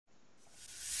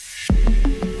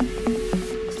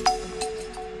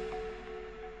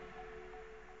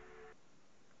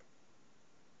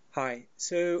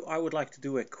So I would like to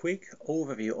do a quick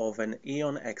overview of an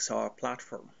EON-XR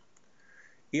platform.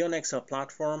 EON-XR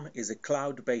platform is a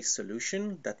cloud-based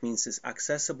solution. That means it's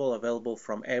accessible, available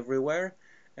from everywhere,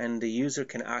 and the user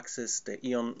can access the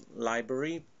EON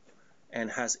library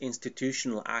and has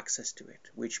institutional access to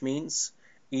it, which means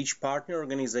each partner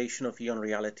organization of EON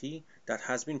Reality that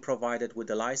has been provided with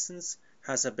a license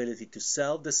has ability to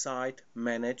self-decide,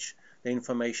 manage the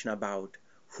information about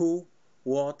who,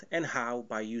 what, and how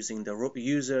by using the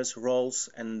users' roles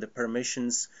and the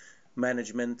permissions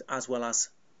management, as well as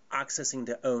accessing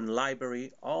their own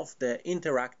library of the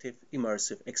interactive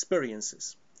immersive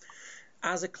experiences.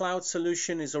 As a cloud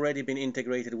solution, it's already been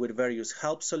integrated with various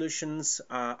help solutions,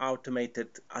 automated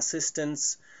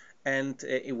assistants, and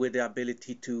with the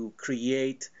ability to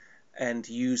create and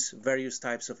use various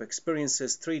types of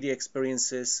experiences, 3D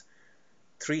experiences,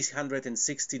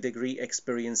 360-degree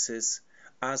experiences,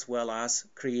 as well as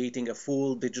creating a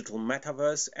full digital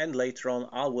metaverse. And later on,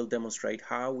 I will demonstrate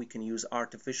how we can use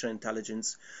artificial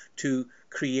intelligence to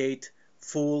create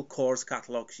full course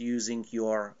catalogs using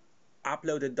your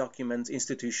uploaded documents,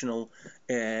 institutional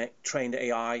trained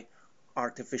AI,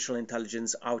 artificial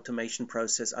intelligence, automation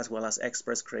process, as well as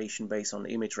express creation based on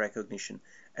image recognition,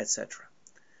 etc.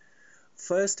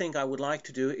 First thing I would like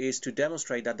to do is to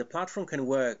demonstrate that the platform can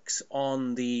work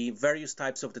on the various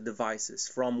types of the devices,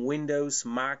 from Windows,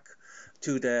 Mac,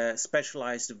 to the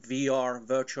specialized VR,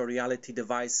 virtual reality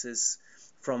devices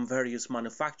from various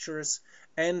manufacturers,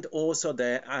 and also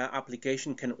the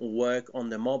application can work on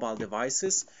the mobile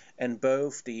devices, and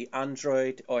both the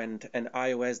Android and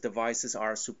iOS devices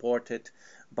are supported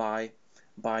by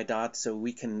that, so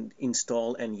we can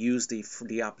install and use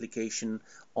the application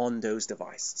on those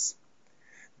devices.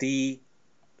 The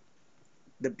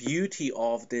beauty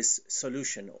of this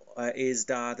solution is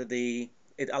that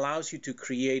it allows you to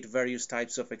create various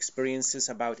types of experiences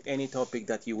about any topic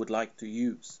that you would like to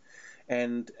use.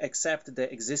 And except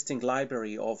the existing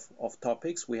library of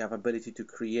topics, we have ability to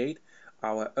create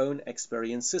our own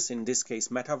experiences, in this case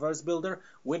Metaverse Builder,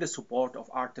 with the support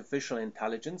of artificial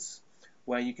intelligence,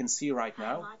 where you can see right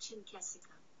now.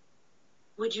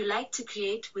 Would you like to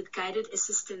create with guided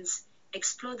assistance,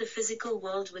 explore the physical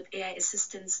world with AI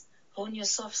assistance, hone your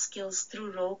soft skills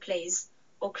through role plays,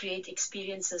 or create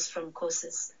experiences from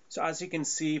courses? So as you can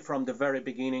see from the very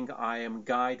beginning, I am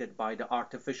guided by the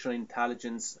artificial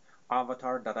intelligence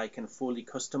avatar that I can fully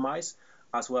customize,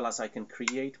 as well as I can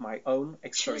create my own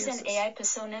experiences. Choose an AI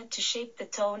persona to shape the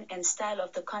tone and style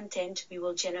of the content we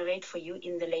will generate for you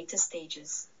in the later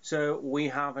stages. So we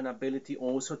have an ability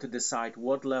also to decide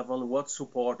what level, what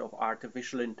support of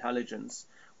artificial intelligence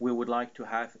we would like to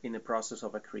have in the process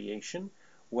of a creation,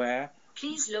 where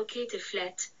please locate a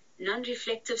flat,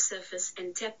 non-reflective surface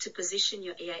and tap to position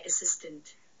your AI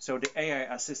assistant. So the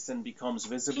AI assistant becomes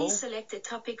visible. Please select a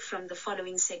topic from the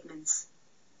following segments.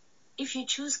 If you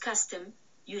choose custom,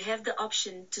 you have the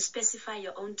option to specify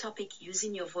your own topic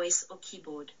using your voice or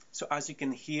keyboard. So as you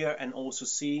can hear and also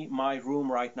see, my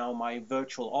room right now, my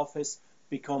virtual office,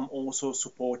 become also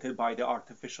supported by the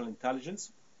artificial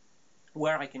intelligence,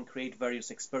 where I can create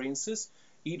various experiences,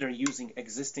 either using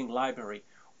existing library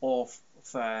of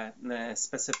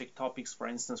specific topics, for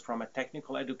instance, from a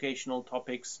technical educational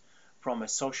topics, from a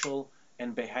social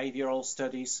and behavioral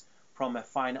studies, from a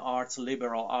fine arts,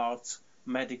 liberal arts,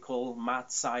 medical,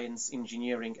 math, science,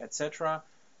 engineering, etc.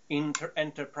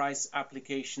 Enterprise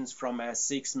applications from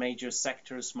 6 major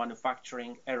sectors: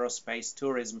 manufacturing, aerospace,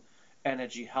 tourism,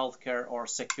 energy, healthcare, or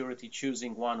security.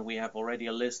 Choosing one, we have already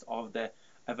a list of the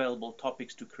available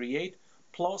topics to create.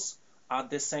 Plus, at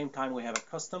the same time, we have a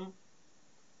custom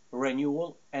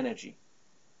renewable energy.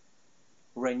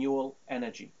 Renewable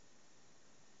energy,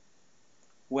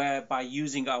 where by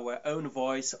using our own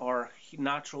voice or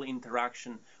natural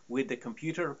interaction with the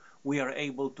computer, we are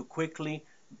able to quickly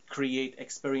create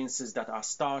experiences that are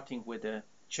starting with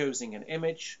choosing an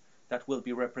image that will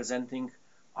be representing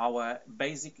our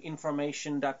basic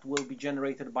information that will be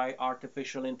generated by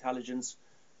artificial intelligence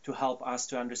to help us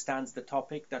to understand the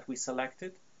topic that we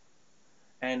selected.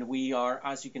 And we are,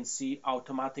 as you can see,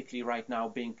 automatically right now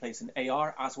being placed in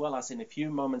AR, as well as in a few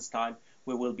moments time,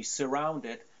 we will be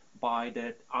surrounded by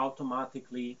the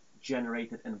automatically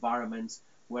generated environments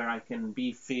where I can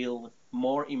feel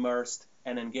more immersed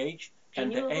and engaged.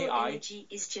 And the AI energy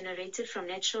is generated from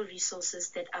natural resources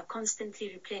that are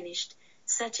constantly replenished,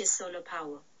 such as solar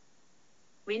power,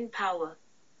 wind power,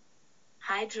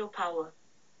 hydropower,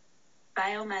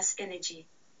 biomass energy,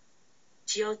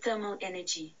 geothermal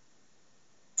energy,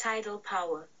 tidal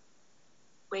power,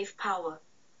 wave power,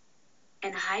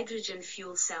 and hydrogen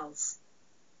fuel cells.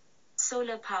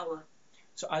 Solar power.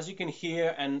 So as you can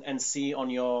hear and see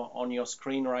on your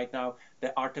screen right now,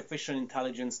 the artificial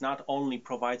intelligence not only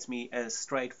provides me a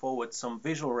straightforward some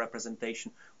visual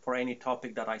representation for any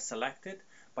topic that I selected,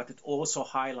 but it also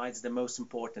highlights the most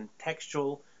important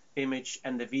textual, image,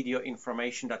 and the video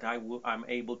information that I'm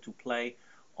able to play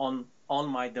on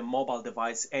the mobile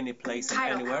device any place and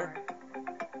anywhere.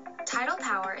 Tidal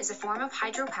power is a form of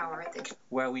hydropower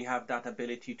where we have that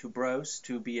ability to browse,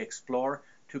 to be explore,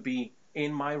 to be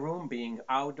in my room, being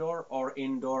outdoor or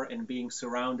indoor, and being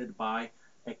surrounded by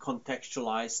a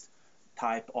contextualized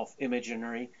type of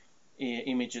imaginary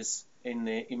images in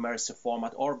the immersive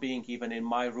format, or being even in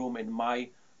my room, in my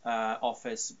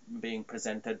office, being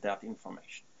presented that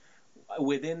information.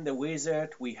 Within the wizard,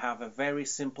 we have a very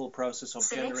simple process of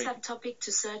generating. Select subtopic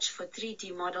to search for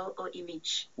 3D model or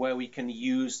image, where we can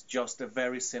use just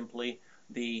very simply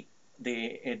the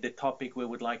topic we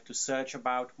would like to search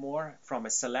about more from a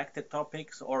selected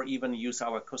topics, or even use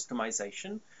our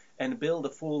customization and build a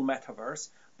full metaverse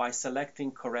by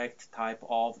selecting correct type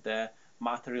of the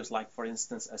materials, like for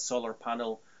instance a solar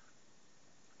panel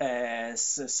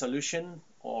solution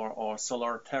or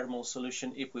solar thermal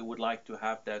solution, if we would like to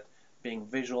have that being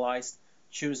visualized,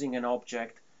 choosing an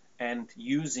object and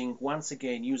using, once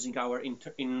again, using our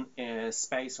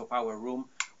space of our room,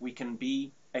 we can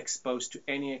be exposed to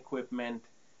any equipment,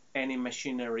 any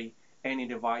machinery, any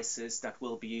devices that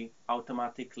will be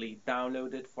automatically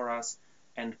downloaded for us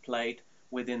and played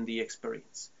within the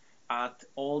experience. At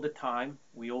all the time,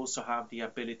 we also have the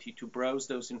ability to browse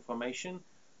those information,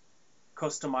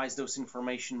 customize those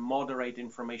information, moderate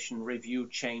information, review,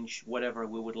 change, whatever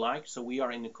we would like. So we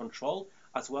are in control,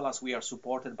 as well as we are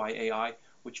supported by AI,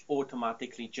 which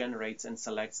automatically generates and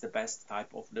selects the best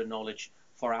type of the knowledge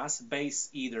for us, based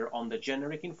either on the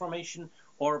generic information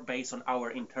or based on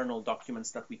our internal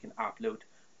documents that we can upload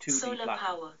to the platform. Solar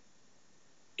power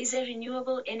is a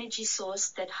renewable energy source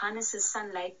that harnesses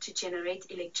sunlight to generate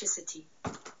electricity.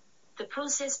 The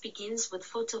process begins with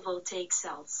photovoltaic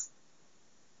cells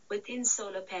within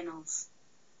solar panels.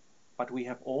 But we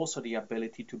have also the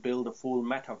ability to build a full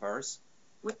metaverse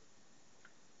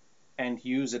and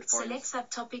use it for... Select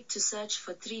subtopic to search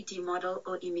for 3D model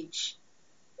or image.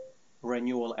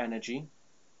 Renewable energy.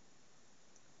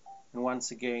 And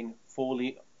once again,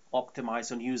 fully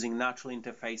optimize on using natural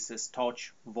interfaces,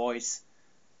 touch, voice,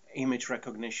 image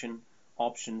recognition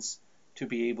options to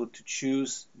be able to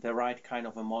choose the right kind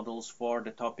of models for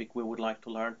the topic we would like to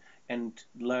learn, and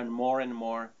learn more and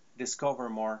more, discover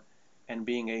more, and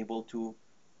being able to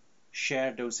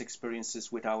share those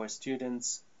experiences with our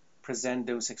students, present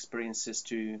those experiences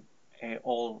to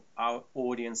all our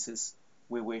audiences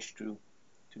we wish to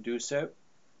do so.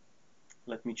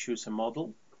 Let me choose a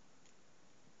model.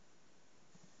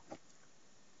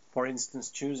 For instance,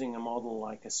 choosing a model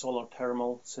like a solar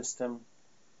thermal system,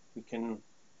 we can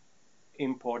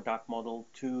import that model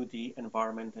to the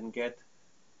environment and get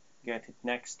it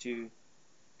next to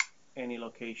any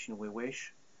location we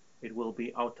wish. It will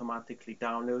be automatically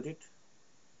downloaded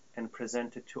and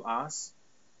presented to us.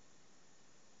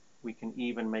 We can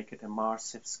even make it a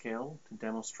immersive scale to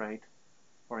demonstrate,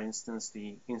 for instance,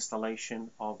 the installation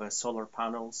of solar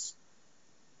panels.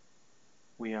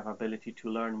 We have ability to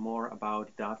learn more about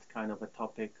that kind of a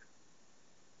topic,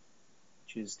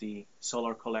 which is the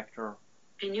solar collector.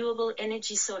 Renewable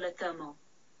energy solar thermal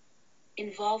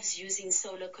involves using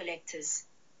solar collectors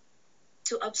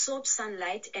to absorb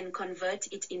sunlight and convert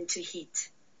it into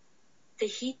heat. The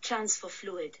heat transfer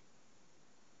fluid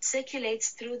circulates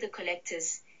through the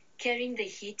collectors, carrying the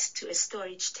heat to a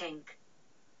storage tank.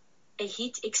 A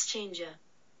heat exchanger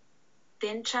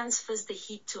then transfers the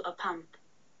heat to a pump,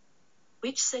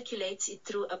 which circulates it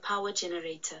through a power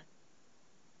generator,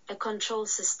 a control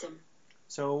system.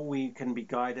 So we can be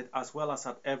guided, as well as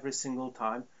at every single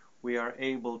time we are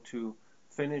able to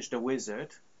finish the wizard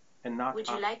and not... Would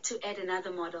you like to add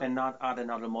another model? And not add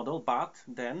another model, but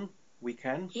then we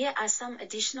can... Here are some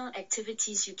additional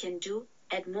activities you can do: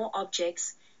 add more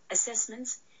objects,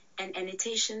 assessments, and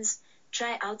annotations,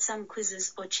 try out some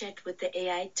quizzes, or chat with the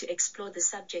AI to explore the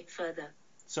subject further.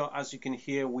 So as you can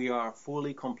hear, we are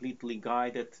fully, completely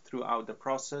guided throughout the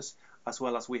process, as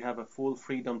well as we have a full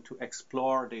freedom to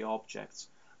explore the objects,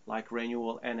 like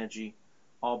renewable energy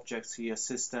objects here,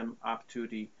 system, up to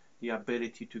the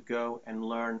ability to go and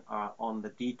learn on the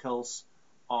details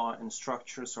and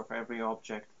structures of every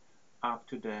object, up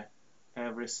to the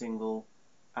every single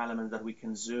element that we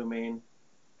can zoom in,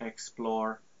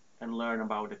 explore, and learn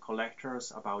about the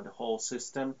collectors, about the whole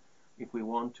system. If we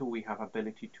want to, we have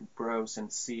ability to browse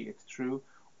and see it through,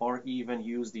 or even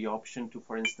use the option to,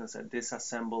 for instance,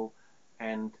 disassemble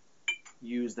and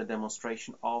use the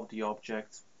demonstration of the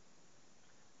objects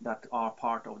that are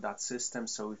part of that system.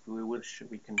 So if we wish,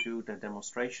 we can do the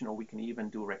demonstration, or we can even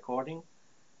do recording.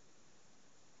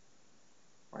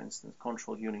 For instance,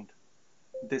 control unit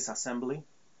disassembly,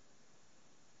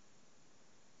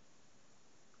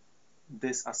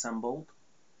 disassembled,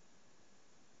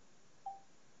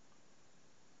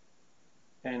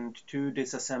 and to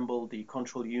disassemble the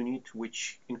control unit,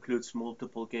 which includes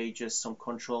multiple gauges, some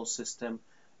control system,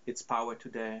 its power to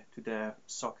the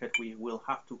socket, we will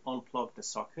have to unplug the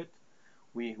socket.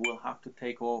 We will have to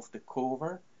take off the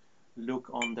cover, look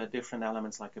on the different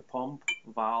elements like a pump,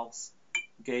 valves,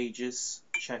 gauges,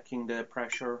 checking the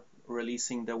pressure,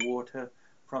 releasing the water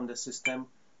from the system,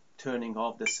 turning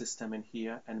off the system in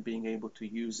here, and being able to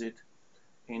use it.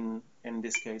 In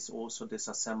this case, also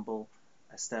disassemble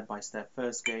a step-by-step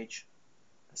first gauge,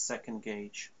 a second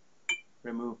gauge,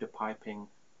 remove the piping,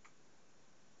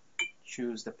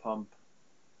 choose the pump.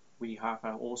 We have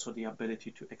also the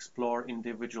ability to explore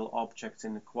individual objects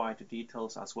in quite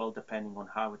details as well, depending on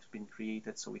how it's been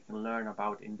created, so we can learn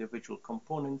about individual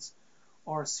components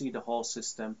or see the whole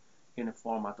system in a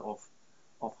format of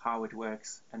how it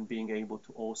works, and being able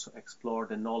to also explore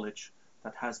the knowledge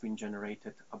that has been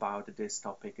generated about this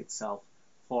topic itself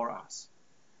for us.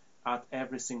 At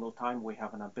every single time we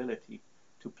have an ability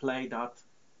to play that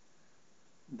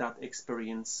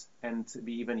experience, and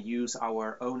we even use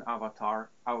our own avatar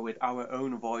with our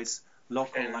own voice,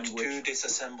 local language. And to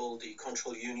disassemble the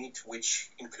control unit,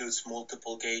 which includes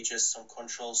multiple gauges, some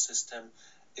control system,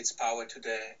 its power to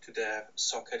the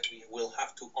socket, we will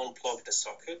have to unplug the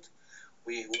socket.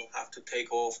 We will have to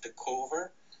take off the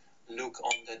cover, look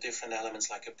on the different elements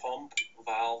like a pump,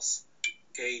 valves,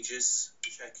 gauges,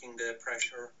 checking the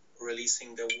pressure,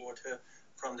 releasing the water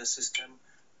from the system,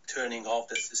 turning off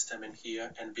the system in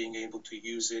here, and being able to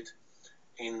use it.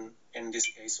 In this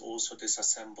case, also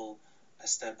disassemble a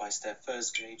step-by-step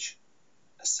first gauge,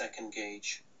 a second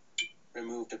gauge,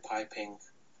 remove the piping,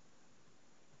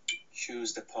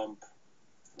 choose the pump.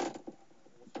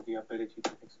 Also the ability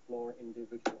to explore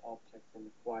individual objects in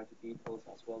quite details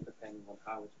as well, depending on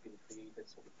how it's been created,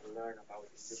 so we can learn about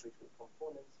individual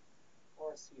components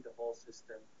or see the whole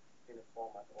system in a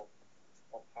format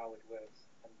of how it works,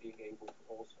 and being able to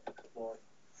also explore.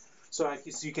 So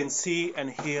as you can see and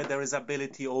hear, there is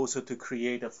ability also to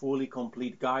create a fully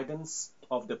complete guidance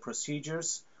of the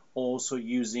procedures, also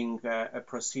using a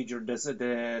procedure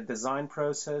design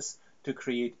process to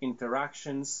create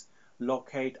interactions,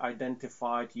 locate,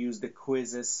 identify, use the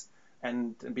quizzes,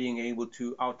 and being able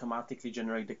to automatically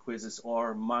generate the quizzes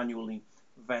or manually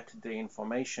vet the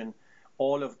information.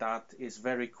 All of that is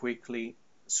very quickly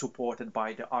supported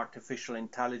by the artificial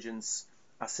intelligence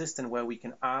assistant, where we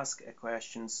can ask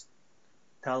questions.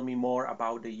 Tell me more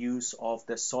about the use of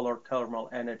the solar thermal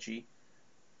energy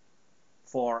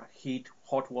for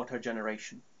hot water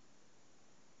generation.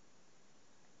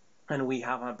 And we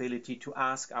have an ability to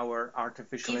ask our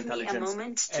artificial intelligence. Give me a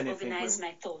moment to organize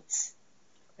my thoughts.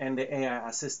 And the AI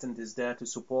assistant is there to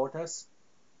support us,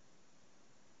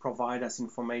 provide us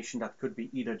information that could be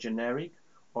either generic,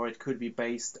 or it could be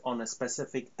based on a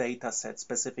specific data set,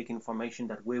 specific information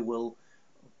that we will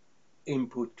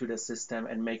input to the system,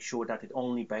 and make sure that it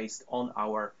only based on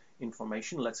our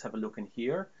information. Let's have a look in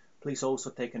here. Please also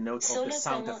take a note of the sound effects.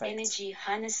 Solar thermal energy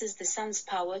harnesses the sun's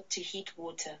power to heat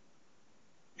water.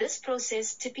 This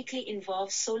process typically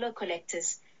involves solar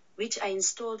collectors, which are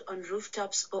installed on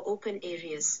rooftops or open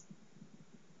areas.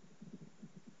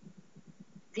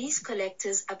 These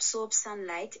collectors absorb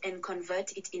sunlight and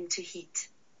convert it into heat.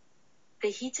 The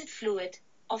heated fluid,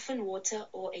 often water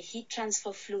or a heat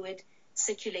transfer fluid,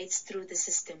 circulates through the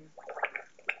system.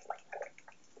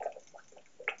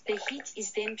 The heat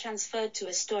is then transferred to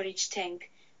a storage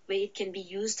tank, where it can be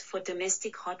used for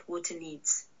domestic hot water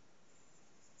needs.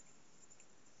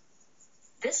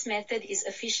 This method is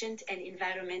efficient and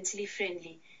environmentally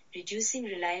friendly, reducing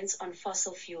reliance on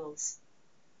fossil fuels.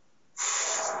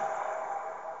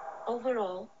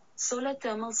 Overall, solar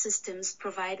thermal systems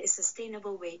provide a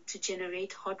sustainable way to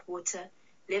generate hot water,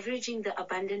 leveraging the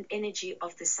abundant energy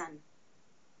of the sun.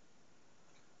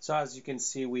 So as you can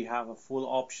see, we have a full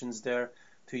options there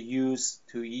to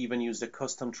even use the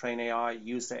custom train AI,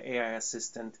 use the AI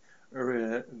assistant,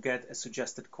 get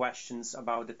suggested questions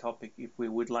about the topic if we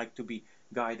would like to be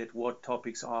guided what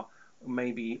topics are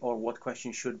maybe, or what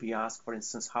questions should be asked. For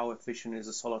instance, how efficient is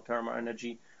the solar thermal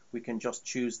energy? We can just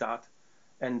choose that,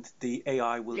 and the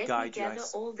AI will guide you. Let me gather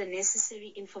all the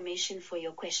necessary information for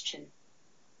your question.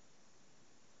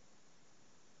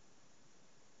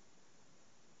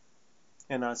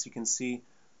 And as you can see,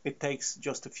 it takes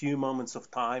just a few moments of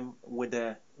time with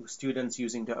the students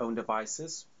using their own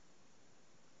devices.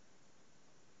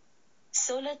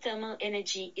 Solar thermal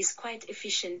energy is quite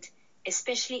efficient,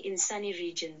 especially in sunny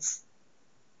regions.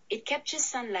 It captures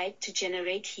sunlight to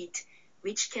generate heat,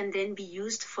 which can then be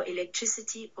used for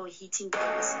electricity or heating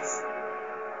purposes.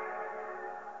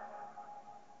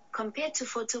 Compared to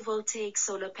photovoltaic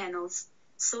solar panels,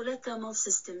 solar thermal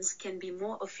systems can be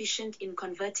more efficient in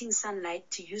converting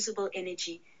sunlight to usable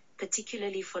energy,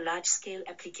 particularly for large-scale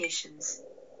applications.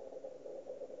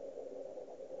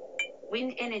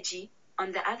 Wind energy,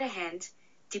 on the other hand,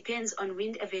 depends on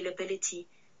wind availability,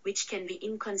 which can be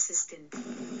inconsistent.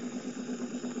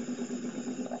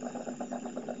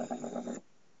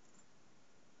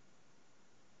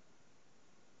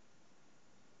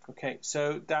 Okay,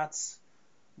 so that's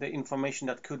the information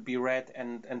that could be read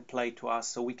and played to us,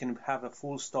 so we can have a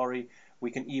full story. We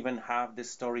can even have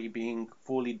this story being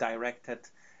fully directed,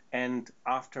 and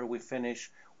after we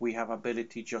finish we have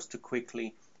ability just to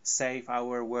quickly save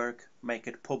our work, make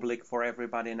it public for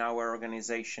everybody in our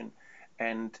organization,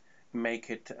 and make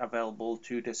it available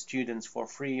to the students for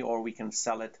free, or we can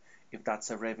sell it if that's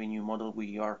a revenue model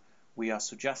we are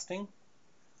suggesting.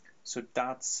 So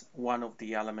that's one of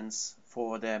the elements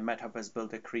for the Metaverse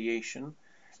Builder creation.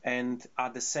 And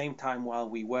at the same time, while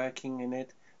we're working in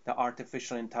it, the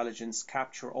artificial intelligence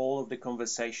capture all of the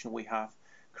conversation we have,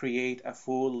 create a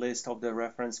full list of the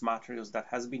reference materials that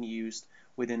has been used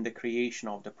within the creation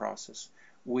of the process,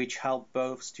 which help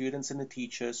both students and the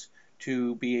teachers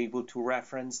to be able to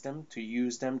reference them, to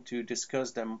use them, to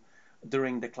discuss them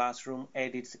during the classroom,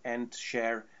 edit and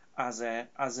share as a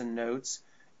notes,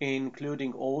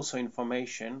 including also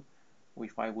information.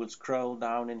 If I will scroll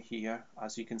down in here,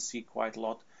 as you can see, quite a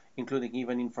lot, including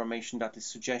even information that is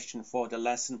suggestion for the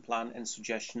lesson plan and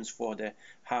suggestions for the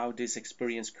how this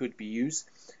experience could be used.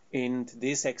 And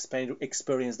this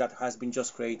experience that has been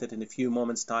just created in a few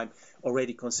moments time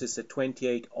already consists of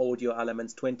 28 audio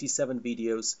elements, 27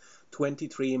 videos,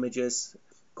 23 images,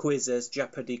 quizzes,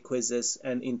 Jeopardy quizzes,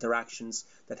 and interactions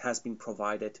that has been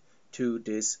provided to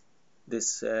this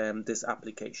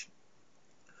application.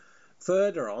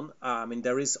 Further on,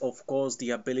 there is of course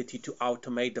the ability to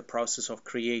automate the process of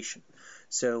creation.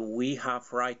 So we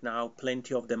have right now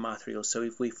plenty of the material. So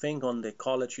if we think on the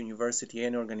college, university,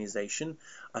 and organization,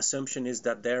 assumption is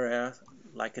that there are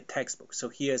like a textbook. So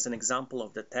here's an example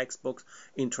of the textbook,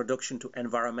 Introduction to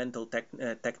Environmental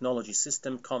Technology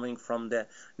System, coming from the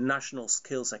National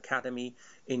Skills Academy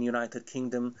in United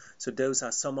Kingdom. So those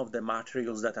are some of the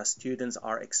materials that our students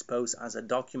are exposed as a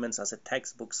documents, as a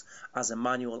textbooks, as a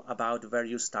manual about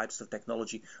various types of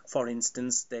technology. For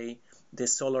instance, the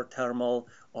solar thermal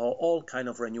or all kind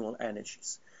of renewable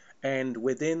energies. And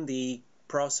within the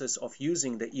process of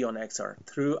using the EON-XR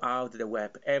throughout the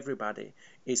web, everybody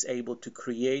is able to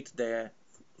create their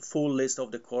full list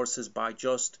of the courses by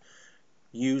just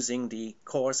using the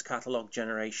course catalog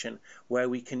generation, where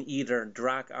we can either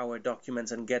drag our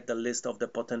documents and get the list of the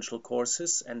potential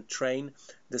courses and train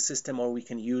the system, or we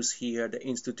can use here the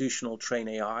institutional train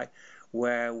AI,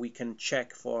 where we can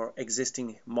check for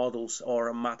existing models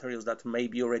or materials that may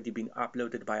be already been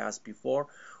uploaded by us before,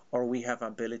 or we have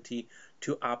ability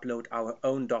to upload our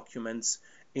own documents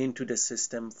into the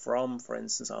system from, for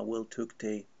instance, I will took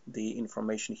the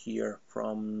information here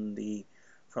from the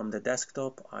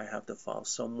desktop. I have the file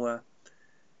somewhere.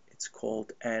 It's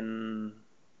called NSA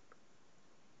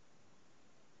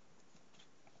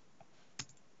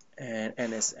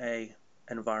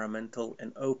environmental,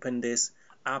 and open this,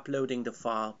 uploading the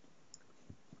file.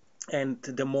 And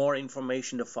the more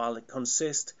information the file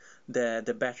consists,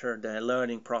 the better the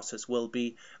learning process will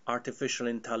be. Artificial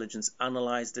intelligence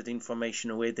analyze that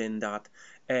information within that,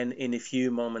 and in a few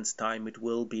moments time it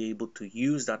will be able to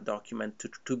use that document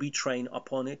to be trained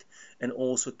upon it, and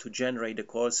also to generate the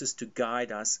courses to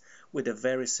guide us with a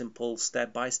very simple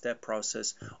step-by-step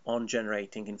process on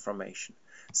generating information.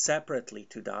 Separately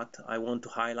to that, I want to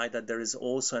highlight that there is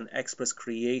also an express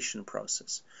creation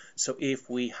process. So if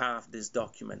we have this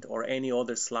document or any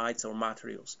other slides or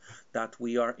materials that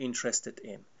we are interested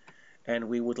in, and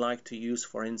we would like to use,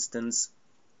 for instance,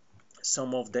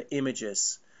 some of the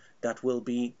images that will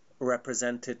be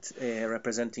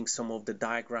representing some of the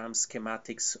diagrams,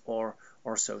 schematics, or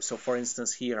so. So for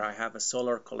instance, here I have a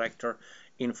solar collector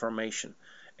information,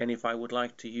 and if I would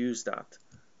like to use that,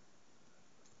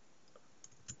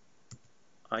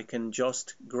 I can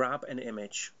just grab an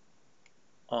image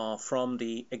from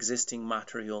the existing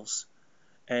materials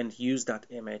and use that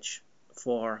image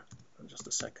for, just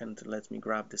a second, let me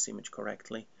grab this image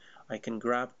correctly. I can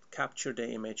capture the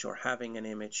image, or having an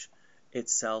image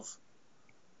itself.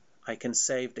 I can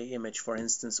save the image, for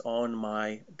instance, on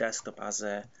my desktop as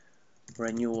a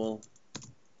renewable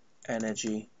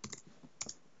energy,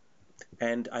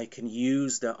 and I can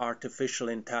use the artificial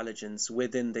intelligence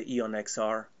within the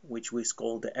EON-XR, which we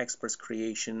call the Express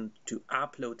Creation, to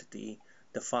upload the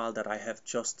file that I have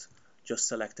just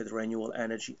selected, renewable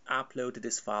energy. Upload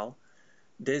this file.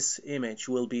 This image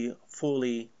will be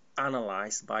fully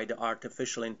analyzed by the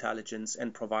artificial intelligence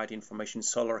and provide information.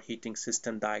 Solar heating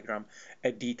system diagram,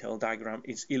 a detailed diagram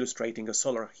is illustrating a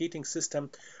solar heating system.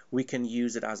 We can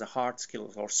use it as a hard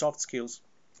skills or soft skills.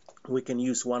 We can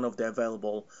use one of the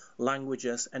available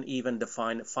languages and even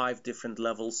define 5 different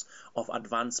levels of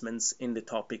advancements in the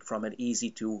topic, from an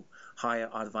easy to higher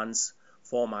advanced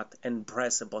format, and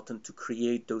press a button to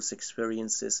create those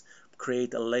experiences,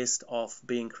 create a list of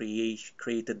being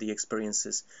created the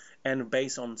experiences. And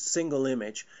based on single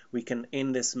image, we can,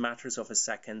 in this matters of a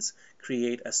seconds,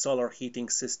 create a solar heating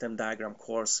system diagram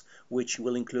course, which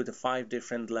will include 5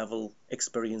 different level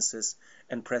experiences,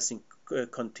 and pressing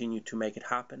continue to make it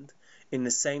happen. In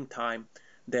the same time,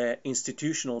 the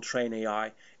institutional train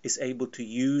AI is able to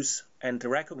use and to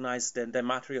recognize the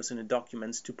materials in the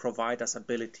documents to provide us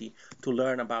ability to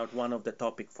learn about one of the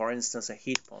topic, for instance, a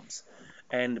heat pumps.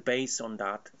 And based on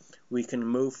that, we can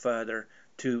move further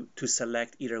to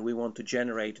select either we want to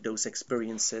generate those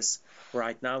experiences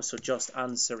right now. So just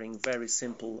answering very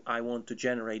simple, I want to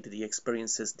generate the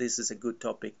experiences. This is a good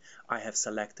topic I have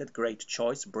selected. Great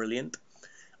choice, brilliant.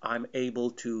 I'm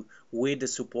able to, with the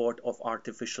support of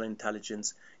artificial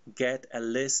intelligence, get a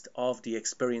list of the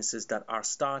experiences that are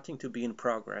starting to be in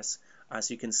progress, as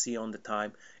you can see on the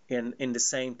time. In the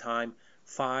same time,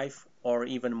 5 or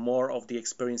even more of the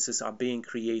experiences are being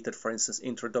created. For instance,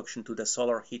 introduction to the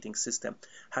solar heating system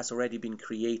has already been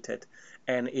created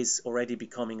and is already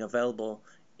becoming available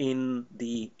in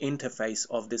the interface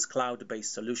of this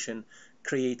cloud-based solution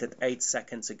created 8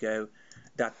 seconds ago,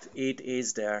 that it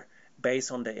is there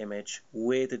based on the image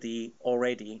with the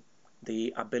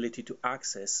ability to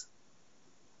access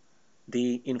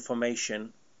the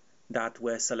information that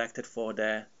were selected for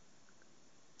the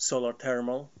solar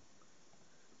thermal,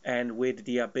 and with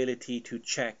the ability to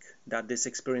check that this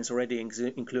experience already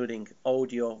including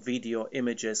audio, video,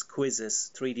 images,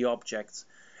 quizzes, 3D objects,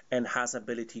 and has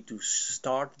ability to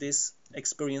start this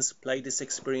experience, play this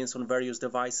experience on various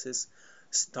devices,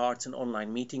 start an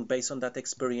online meeting based on that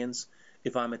experience.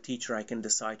 If I'm a teacher, I can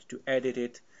decide to edit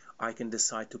it, I can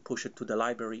decide to push it to the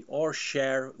library or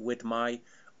share with my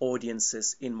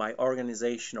audiences in my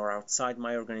organization or outside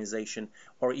my organization,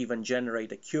 or even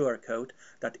generate a QR code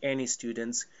that any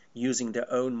students using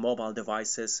their own mobile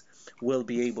devices will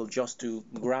be able just to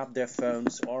grab their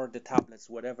phones or the tablets,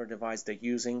 whatever device they're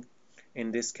using.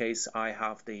 In this case, I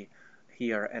have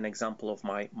here an example of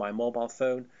my mobile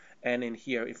phone, and in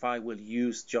here, if I will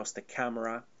use just the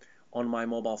camera on my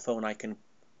mobile phone, I can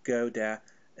go there,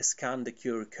 scan the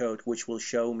QR code, which will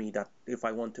show me that if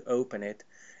I want to open it,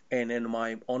 and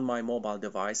on my mobile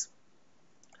device,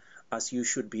 as you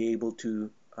should be able to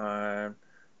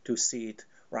see it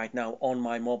right now on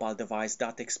my mobile device,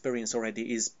 that experience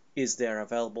already is there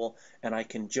available, and I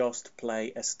can just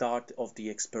play a start of the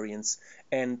experience,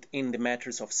 and in the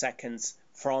matters of seconds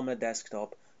from a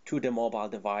desktop to the mobile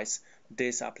device,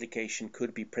 this application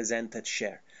could be presented,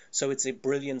 shared. So it's a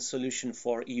brilliant solution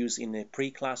for use in a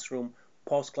pre-classroom,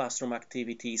 post-classroom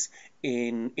activities,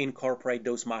 incorporate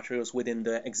those materials within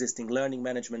the existing learning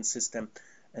management system.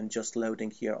 And just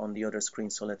loading here on the other screen,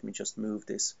 so let me just move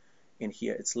this in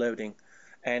here, it's loading,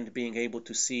 and being able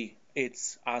to see it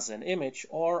as an image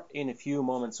or in a few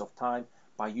moments of time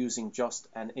by using just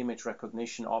an image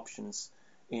recognition options.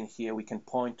 In here we can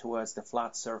point towards the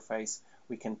flat surface,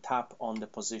 we can tap on the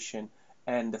position,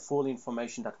 and the full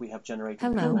information that we have generated.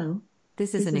 Hello.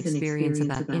 This is an experience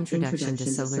about introduction to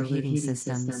solar heating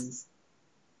systems.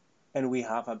 And we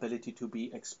have ability to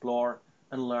explore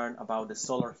and learn about the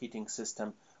solar heating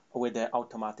system with the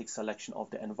automatic selection of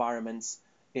the environments,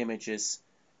 images,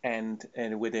 and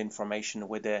with the information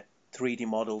with the 3D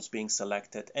models being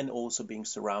selected and also being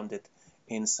surrounded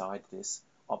inside this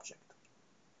object.